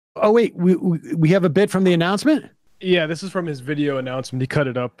Oh wait, we have a bit from the announcement. Yeah, this is from his video announcement. He cut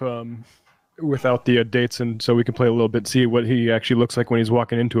it up without the dates, and so we can play a little bit, see what he actually looks like when he's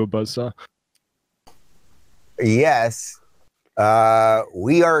walking into a buzzsaw. Yes,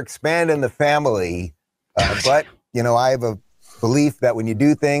 we are expanding the family, but you know, I have a belief that when you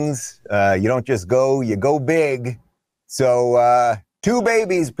do things, you don't just go, you go big. So 2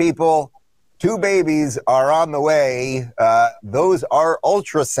 babies, people. 2 babies are on the way. Those are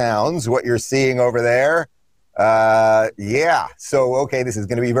ultrasounds, what you're seeing over there. Yeah. So, okay, this is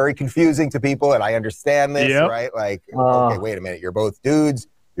going to be very confusing to people, and I understand this, right? Like, okay, wait a minute. You're both dudes.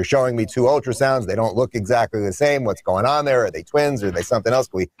 You're showing me 2 ultrasounds. They don't look exactly the same. What's going on there? Are they twins? Are they something else?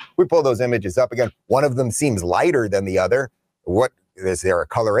 Can we pull those images up again? One of them seems lighter than the other. What is there a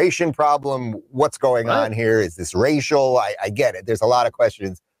coloration problem? What's going on here? Is this racial? I get it. There's a lot of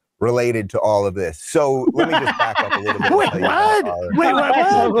questions related to all of this. So let me just back up a little bit.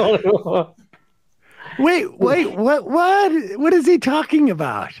 Wait, what? What is he talking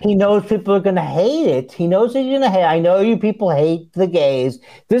about? He knows people are going to hate it. He knows he's going to hate. I know you people hate the gays.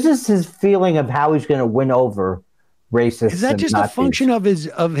 This is his feeling of how he's going to win over racists. Is that just a function of his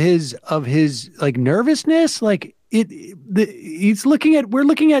like nervousness? Like we're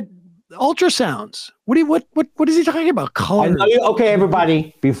looking at ultrasounds. What is he talking about? Color. Okay,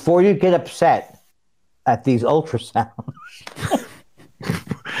 everybody, before you get upset at these ultrasounds.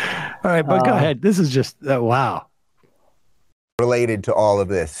 All right, but go ahead. This is just wow. Related to all of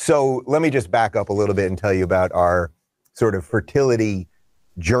this. So let me just back up a little bit and tell you about our sort of fertility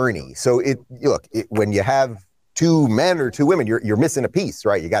journey. So when you have 2 men or 2 women, you're missing a piece,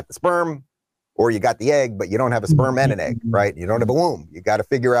 right? You got the sperm or you got the egg, but you don't have a sperm and an egg, right? You don't have a womb. You got to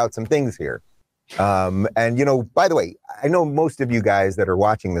figure out some things here. And, you know, by the way, I know most of you guys that are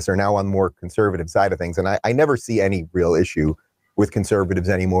watching this are now on the more conservative side of things, and I never see any real issue with conservatives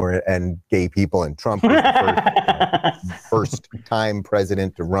anymore and gay people, and Trump was the first time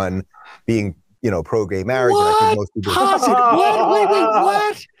president to run being, you know, pro-gay marriage. What? And I think most people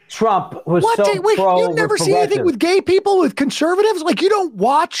what? Trump was you never see anything with gay people, with conservatives? Like, you don't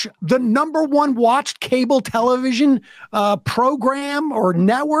watch the #1 watched cable television program or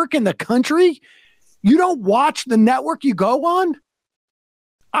network in the country? You don't watch the network you go on?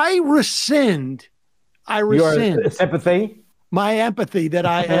 I rescind your sympathy? My empathy that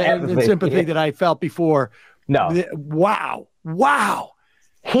sympathy that I felt before. No. Wow.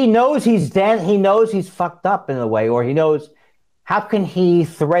 He knows he's dead. He knows he's fucked up in a way, or he knows how can he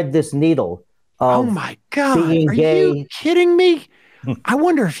thread this needle of oh my God. Are gay? You kidding me? I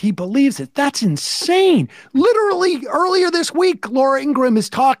wonder if he believes it. That's insane. Literally earlier this week, Laura Ingraham is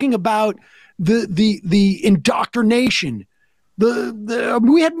talking about the indoctrination.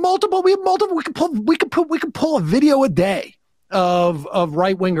 We had multiple. We could pull a video a day of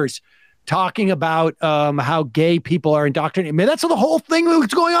right wingers talking about how gay people are indoctrinated. I mean, that's the whole thing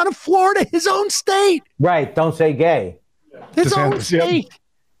that's going on in Florida, his own state. Right. Don't say gay. His own state.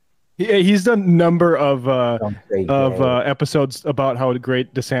 He's done a number of episodes about how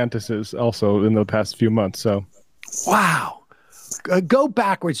great DeSantis is also in the past few months. So, wow. Go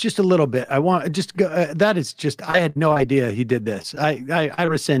backwards just a little bit. I want just go, that is just. I had no idea he did this. I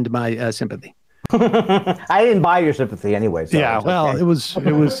rescind my sympathy. I didn't buy your sympathy anyway. So yeah, well, okay. it was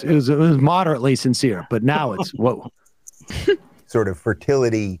moderately sincere, but now it's whoa. Sort of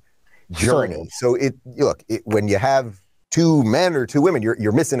fertility journey. So when you have 2 men or 2 women,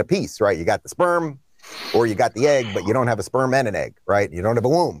 you're missing a piece, right? You got the sperm or you got the egg, but you don't have a sperm and an egg, right? You don't have a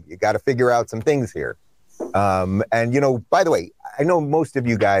womb. You got to figure out some things here. And, you know, by the way, I know most of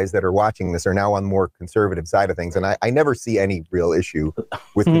you guys that are watching this are now on the more conservative side of things, and I never see any real issue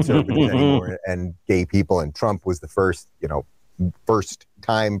with conservatives anymore and gay people, and Trump was the first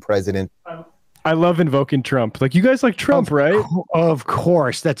time president. I love invoking Trump. Like, you guys like Trump, right? Of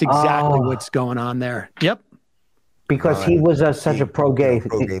course. That's exactly what's going on there. Yep. Because he was such a pro-gay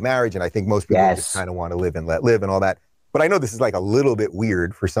marriage, and I think most people just kind of want to live and let live and all that. But I know this is like a little bit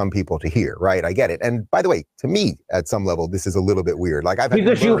weird for some people to hear, right? I get it. And by the way, to me, at some level, this is a little bit weird. Like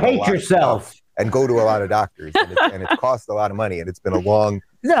because you hate yourself and go to a lot of doctors, and it's cost a lot of money, and it's been a long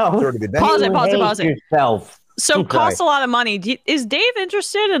sort of adventure. Pause it. Yourself. So costs a lot of money. Is Dave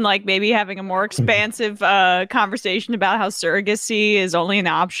interested in like maybe having a more expansive conversation about how surrogacy is only an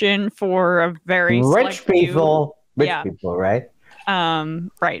option for a very rich people? Rich people, right?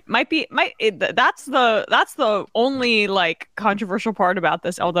 Right. That's the only like controversial part about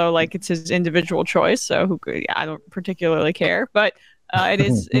this, although like it's his individual choice. So I don't particularly care, but it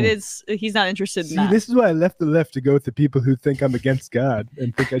is, he's not interested in that. This is why I left the left to go with the people who think I'm against God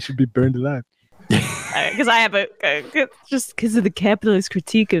and think I should be burned alive. because I have just because of the capitalist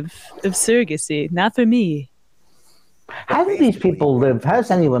critique of surrogacy. Not for me. How do these people live? How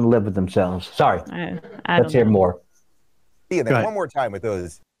does anyone live with themselves? Sorry. Let's hear more. Yeah, then one more time with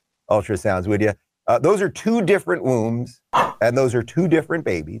those ultrasounds, would you? Those are 2 different wombs, and those are 2 different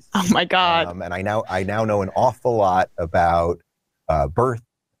babies. Oh my God! And I now know an awful lot about birth,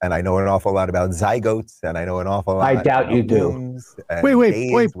 and I know an awful lot about zygotes, and I know an awful lot. I doubt you do.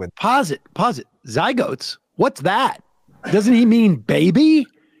 Wait! Pause it. Zygotes. What's that? Doesn't he mean baby?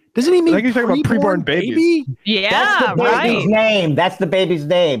 Doesn't he mean like he's talking about preborn babies? Yeah, that's the baby's name. That's the baby's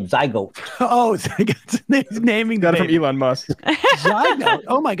name. Zygote. Oh, he's naming Got the it from Elon Musk. Zygote.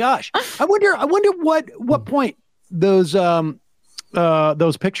 Oh my gosh. I wonder what point those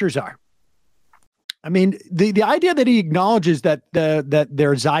pictures are. I mean, the idea that he acknowledges that they're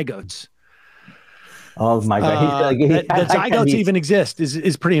zygotes. Oh my God! That zygotes even exist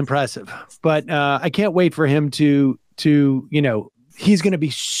is pretty impressive. But I can't wait for him to he's going to be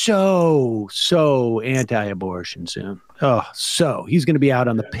so anti-abortion soon. Oh, so he's going to be out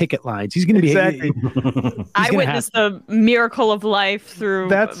on the picket lines. He's going to be exactly. I witnessed the miracle of life through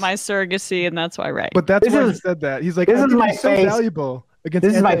my surrogacy, and that's why, right? But that's why he said that. He's like, this is my so face. valuable.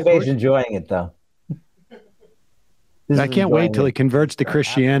 This is my face enjoying it, though. I can't wait till he converts to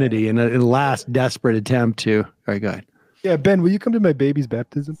Christianity in a last desperate attempt to. All right, go ahead. Yeah, Ben, will you come to my baby's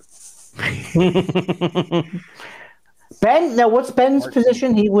baptism? Ben, now what's Ben's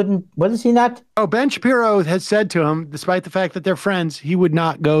position? He wouldn't. What is he not? Oh, Ben Shapiro has said to him, despite the fact that they're friends, he would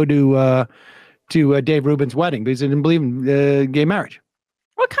not go to Dave Rubin's wedding because he didn't believe in gay marriage.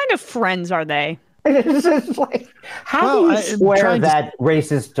 What kind of friends are they? It's just like, how do you square that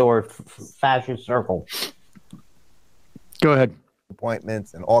racist or fascist circle? Go ahead.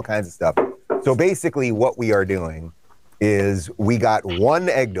 Appointments and all kinds of stuff. So basically, what we are doing is we got 1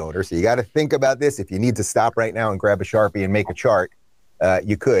 egg donor. So you got to think about this. If you need to stop right now and grab a Sharpie and make a chart,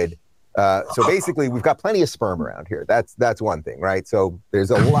 you could. So basically, we've got plenty of sperm around here. That's one thing, right? So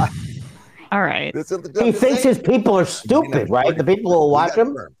there's a lot. All right. He thinks his people are stupid, right? The people who will watch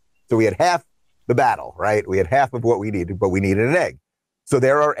him. So we had half the battle, right? We had half of what we needed, but we needed an egg. So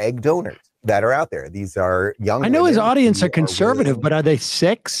there are egg donors that are out there. These are young. I know his audience are conservative, but are they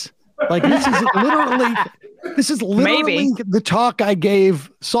 6? Like this is literally the talk I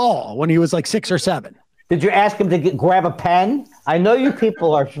gave Saul when he was like 6 or 7. Did you ask him to grab a pen? I know you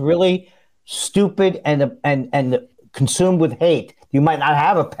people are really stupid and consumed with hate. You might not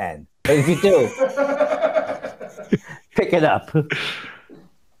have a pen, but if you do, pick it up.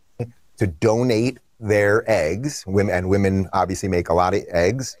 To donate their eggs, women obviously make a lot of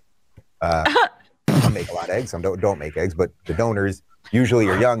eggs. Some make a lot of eggs, some don't make eggs, but the donors usually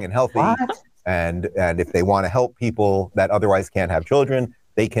are young and healthy. And if they want to help people that otherwise can't have children,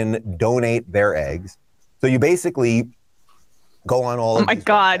 they can donate their eggs. So you basically go on all. Oh my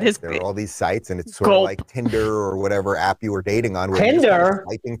God! There are all these sites, and it's sort of like Tinder or whatever app you were dating on. Where Tinder, you're just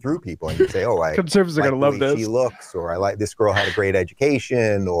typing through people, and you say, "Oh, I conservatives are gonna love this. She looks, or I like this girl had a great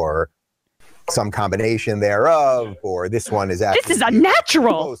education, or some combination thereof, or this one is actually this is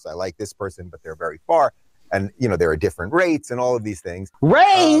unnatural. Close. I like this person, but they're very far." And, there are different rates and all of these things.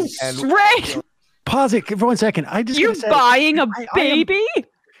 Rates! Pause it for 1 second. You're buying a baby?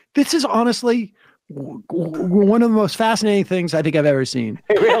 This is honestly one of the most fascinating things I think I've ever seen.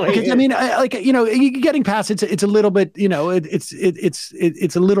 It really is. I mean, getting past it's a little bit,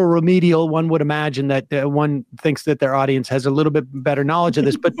 it's a little remedial. One would imagine that one thinks that their audience has a little bit better knowledge of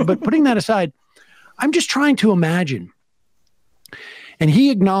this. But putting that aside, I'm just trying to imagine. And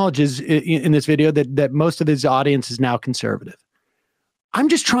he acknowledges in this video that most of his audience is now conservative. I'm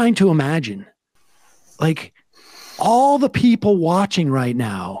just trying to imagine, like, all the people watching right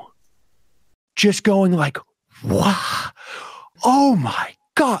now just going like, wow, oh my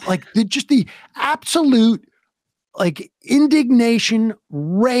God, like just the absolute like indignation,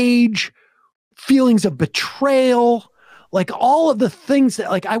 rage, feelings of betrayal, like all of the things that,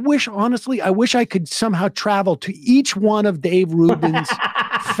 like, I wish I could somehow travel to each one of Dave Rubin's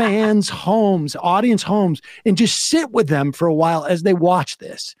fans' homes, audience homes, and just sit with them for a while as they watch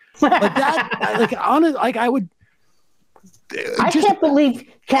this. Like that, I would. I can't believe.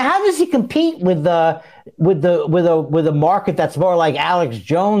 How does he compete with a market that's more like Alex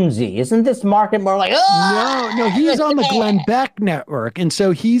Jonesy? Isn't this market more like? No, he's on the Glenn Beck network, and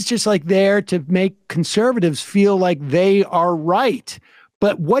so he's just like there to make conservatives feel like they are right.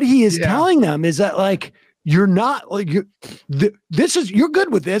 But what he is telling them is that, like, you're not, like, you're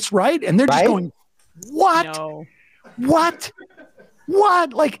good with this, right? And they're just going, what? No. What?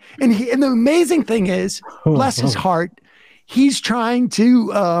 Like, and the amazing thing is, bless his heart, he's trying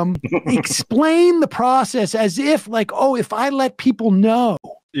to explain the process as if like, oh, if I let people know,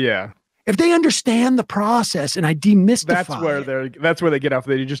 if they understand the process and I demystify, that's where they get off.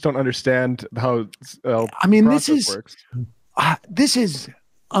 They just don't understand how. I mean, this is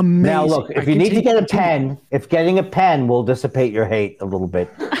amazing. Now, look, if you need to get a pen, if getting a pen will dissipate your hate a little bit,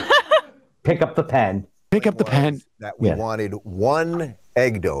 pick up the pen. Pick up the pen. That we wanted one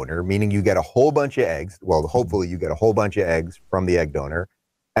egg donor, meaning you get a whole bunch of eggs. Well, hopefully you get a whole bunch of eggs from the egg donor.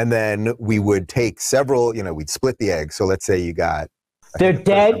 And then we would take several, we'd split the eggs. So let's say you got... They're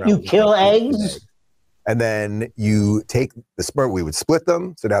dead, you kill eggs? And then you take the sperm, we would split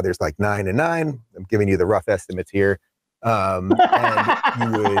them. So now there's like 9 and 9. I'm giving you the rough estimates here. And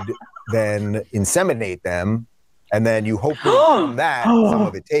you would then inseminate them. And then you hopefully from that, some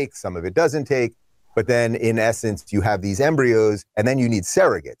of it takes, some of it doesn't take. But then, in essence, you have these embryos, and then you need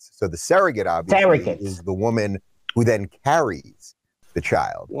surrogates. So the surrogate, obviously, is the woman who then carries the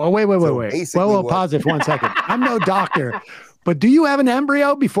child. Well, wait. Well, pause it for 1 second. I'm no doctor, but do you have an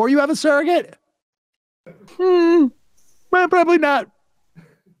embryo before you have a surrogate? Well, probably not.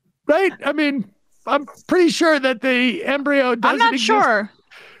 Right? I mean, I'm pretty sure that the embryo doesn't exist.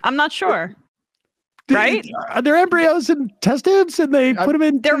 I'm not sure. Right? Are there embryos in test tubes and they put them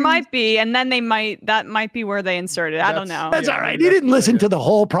in? There might be, and then that might be where they insert it. I don't know. That's all right. He didn't listen to the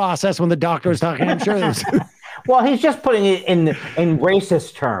whole process when the doctor was talking. I'm sure there's. Well, he's just putting it in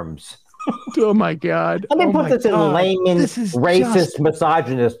racist terms. Oh my God. Let me put this in layman's racist,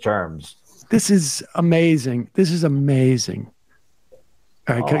 misogynist terms. This is amazing.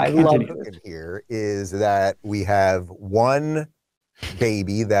 All right, I love here is that we have one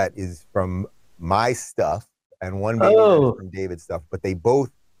baby that is from my stuff and one baby that is from David's stuff, but they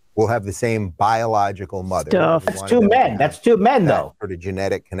both will have the same biological mother. That's two men. That's two men, though. For the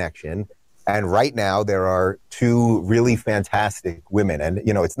genetic connection. And right now there are two really fantastic women. And,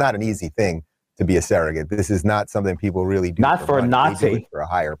 it's not an easy thing to be a surrogate. This is not something people really do. Not for a Nazi. They do it for a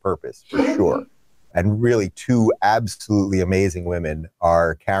higher purpose, for sure. And really two absolutely amazing women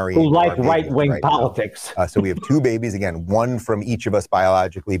are carrying. Who like right-wing politics. So we have two babies, again, one from each of us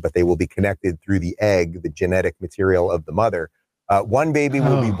biologically, but they will be connected through the egg, the genetic material of the mother. One baby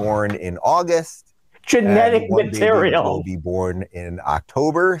will be born in August. Genetic material. Will be born in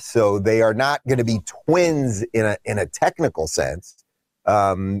October. So they are not going to be twins in a technical sense.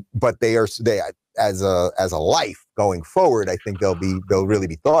 But they as a life going forward, I think they'll really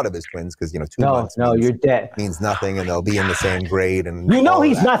be thought of as twins because 2 months. You're dead. Means nothing, and they'll be in the same grade. And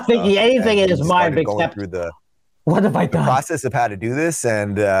he's not thinking anything in his mind except through the what have I done? Process of how to do this,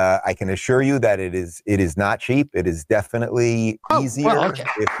 and I can assure you that it is not cheap. It is definitely easier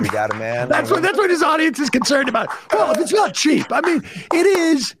if we got a man. That's what his audience is concerned about. Well, if it's not cheap, I mean, it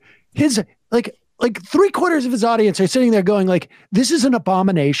is his like 3/4 of his audience are sitting there going like, "This is an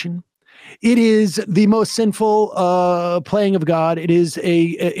abomination. It is the most sinful playing of God. It is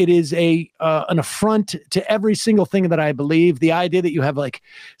an affront to every single thing that I believe. The idea that you have like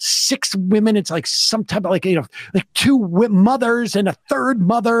 6 women, it's like some type of like 2 mothers and a third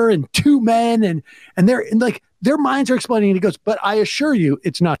mother and 2 men, and they're like their minds are explaining. And he goes, but I assure you,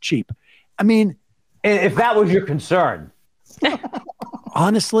 it's not cheap. I mean, if that was your concern,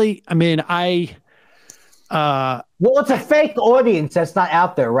 honestly, I mean, well, it's a fake audience that's not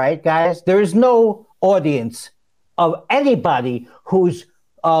out there, right, guys? There is no audience of anybody who's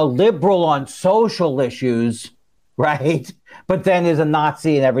liberal on social issues, right? But then is a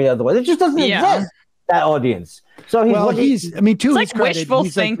Nazi in every other way. It just doesn't exist, that audience. So he's I mean, to his credit, wishful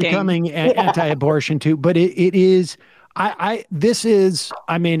he's thinking. Like becoming anti-abortion too. But it is. This is.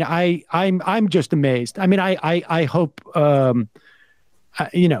 I mean, I'm just amazed. I mean, I hope.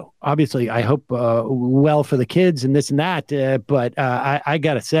 Obviously, I hope well for the kids and this and that. But I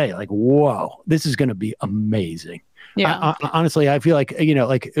got to say, like, whoa, this is going to be amazing. Yeah. Honestly, I feel like,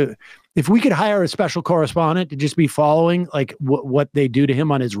 if we could hire a special correspondent to just be following like what they do to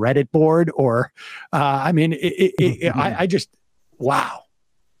him on his Reddit board, or, I mean, I just, wow.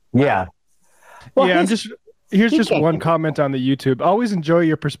 Yeah. Well, yeah, Here's just one comment on the YouTube. I always enjoy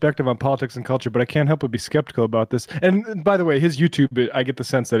your perspective on politics and culture, but I can't help but be skeptical about this. And by the way, his YouTube, I get the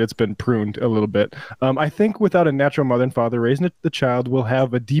sense that it's been pruned a little bit. I think without a natural mother and father, raising the child will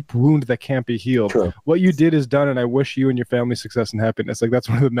have a deep wound that can't be healed. True. What you did is done, and I wish you and your family success and happiness. Like, that's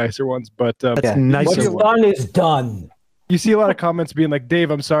one of the nicer ones. But that's nicer. What's done is done. You see a lot of comments being like,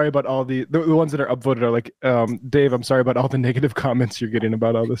 Dave, I'm sorry about all the ones that are upvoted are like, Dave, I'm sorry about all the negative comments you're getting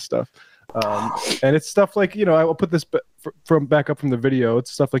about all this stuff. And it's stuff like, I will put this back up from the video.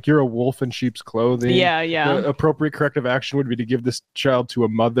 It's stuff like, you're a wolf in sheep's clothing. Yeah. The appropriate corrective action would be to give this child to a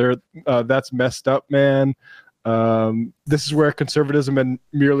mother. That's messed up, man. This is where conservatism and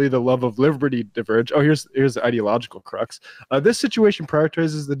merely the love of liberty diverge. Oh, here's the ideological crux. This situation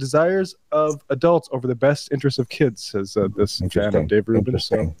prioritizes the desires of adults over the best interests of kids, says this fan of Dave Rubin.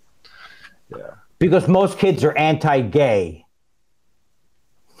 So, yeah. Because most kids are anti-gay.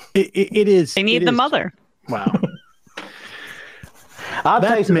 It is. They need the mother. Wow. I'll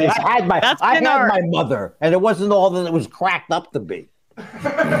tell you something. I had my mother, and it wasn't all that it was cracked up to be.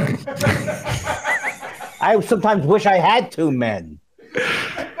 I sometimes wish I had two men.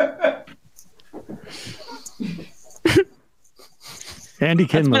 Andy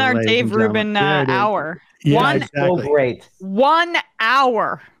Kinlan. It's been our Dave Rubin hour. Yeah, exactly. So great. 1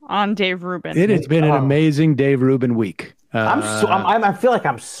 hour on Dave Rubin. It has been an amazing Dave Rubin week. I feel like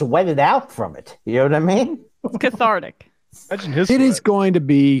I'm sweated out from it. You know what I mean? It's cathartic. It is going to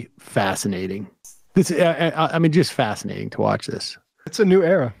be fascinating. This, I mean, just fascinating to watch this. It's a new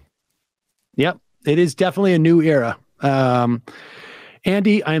era. Yep, it is definitely a new era.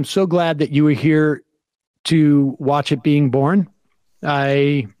 Andy, I am so glad that you were here to watch it being born.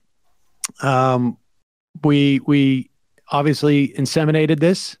 We obviously inseminated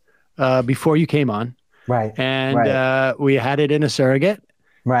this before you came on, right? And we had it in a surrogate,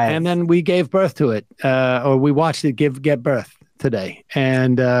 right? And then we gave birth to it, or we watched it get birth today,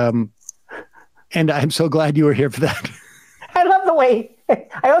 and I'm so glad you were here for that. I love the way.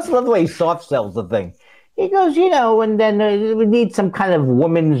 I also love the way he soft sells the thing. He goes, and then we need some kind of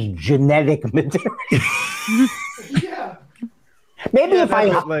woman's genetic material. Yeah. Maybe if I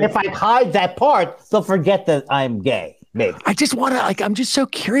hide that part, they'll forget that I'm gay. Maybe. I just want to I'm just so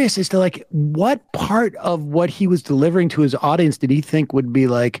curious as to what part of what he was delivering to his audience did he think would be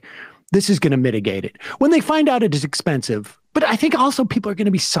this is going to mitigate it when they find out it is expensive. But I think also people are going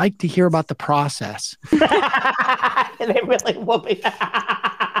to be psyched to hear about the process. They really will be.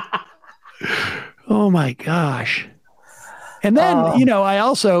 Oh my gosh. And then, I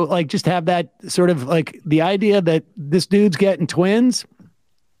also just have that sort of the idea that this dude's getting twins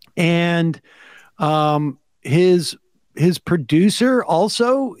and his producer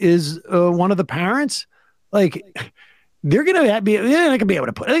also is one of the parents. They're going to be able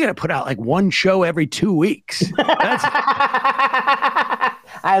to put out one show every 2 weeks.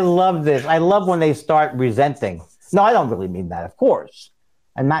 I love this. I love when they start resenting. No, I don't really mean that, of course.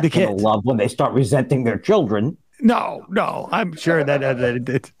 I'm not going to love when they start resenting their children. No, I'm sure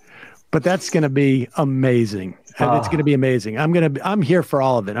that but that's going to be amazing. It's going to be amazing. I'm here for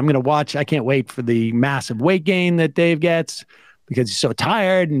all of it. I'm going to watch. I can't wait for the massive weight gain that Dave gets because he's so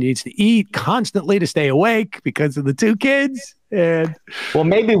tired and needs to eat constantly to stay awake because of the two kids. And well,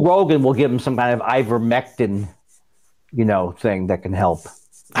 maybe Rogan will give him some kind of ivermectin, thing that can help.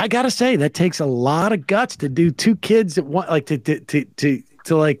 I got to say that takes a lot of guts to do two kids at one,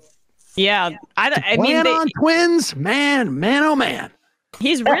 yeah, I mean, on twins, man, oh man.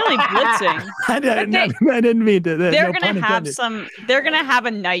 He's really blitzing. I didn't mean to. They're gonna have They're gonna have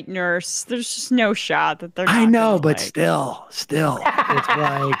a night nurse. There's just no shot that they're. I know, but still, it's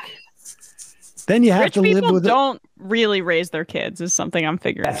then you have rich to live with. Don't really raise their kids is something I'm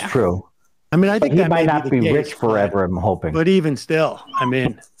figuring out. That's true. I mean, I think he might not be rich forever. I'm hoping, but even still, I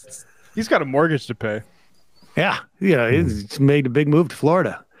mean, he's got a mortgage to pay. Yeah, he's made a big move to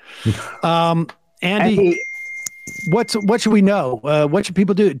Florida. Andy, what should we know? What should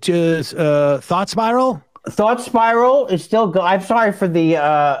people do? Just Thought Spiral? Thought Spiral is still go. I'm sorry for the.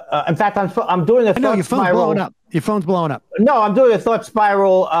 In fact, I'm doing a. No, your phone's blowing up. Your phone's blowing up. No, I'm doing a Thought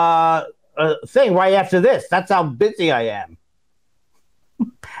Spiral thing right after this. That's how busy I am.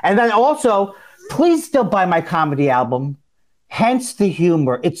 And then also, please still buy my comedy album. Hence the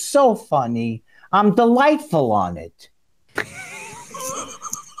humor. It's so funny. I'm delightful on it.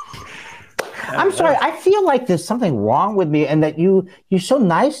 I'm sorry. I feel like there's something wrong with me, and that you're so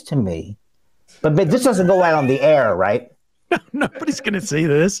nice to me. But this doesn't go out on the air, right? Nobody's going to see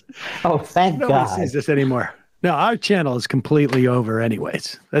this. Oh, thank God. Nobody sees this anymore. No, our channel is completely over,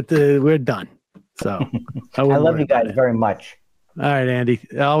 anyways. We're done. So I love you guys very much. All right, Andy.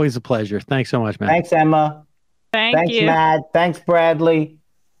 Always a pleasure. Thanks so much, man. Thanks, Emma. Thanks, you. Matt. Thanks, Bradley.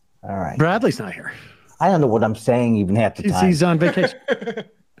 All right. Bradley's not here. I don't know what I'm saying even half the time. He's on vacation.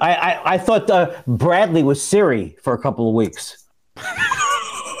 I thought Bradley was Siri for a couple of weeks.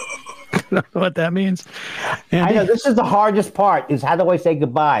 I don't know what that means. Andy? I know this is the hardest part. Is how do I say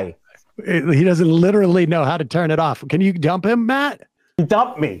goodbye? He doesn't literally know how to turn it off. Can you dump him, Matt?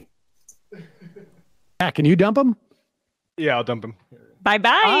 Dump me. Matt, can you dump him? Yeah, I'll dump him.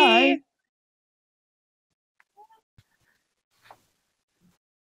 Bye-bye.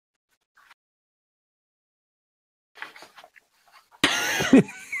 Bye.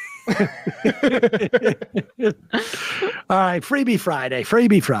 All right, Freebie Friday,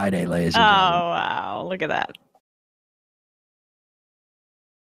 ladies and gentlemen. Oh wow, look at that.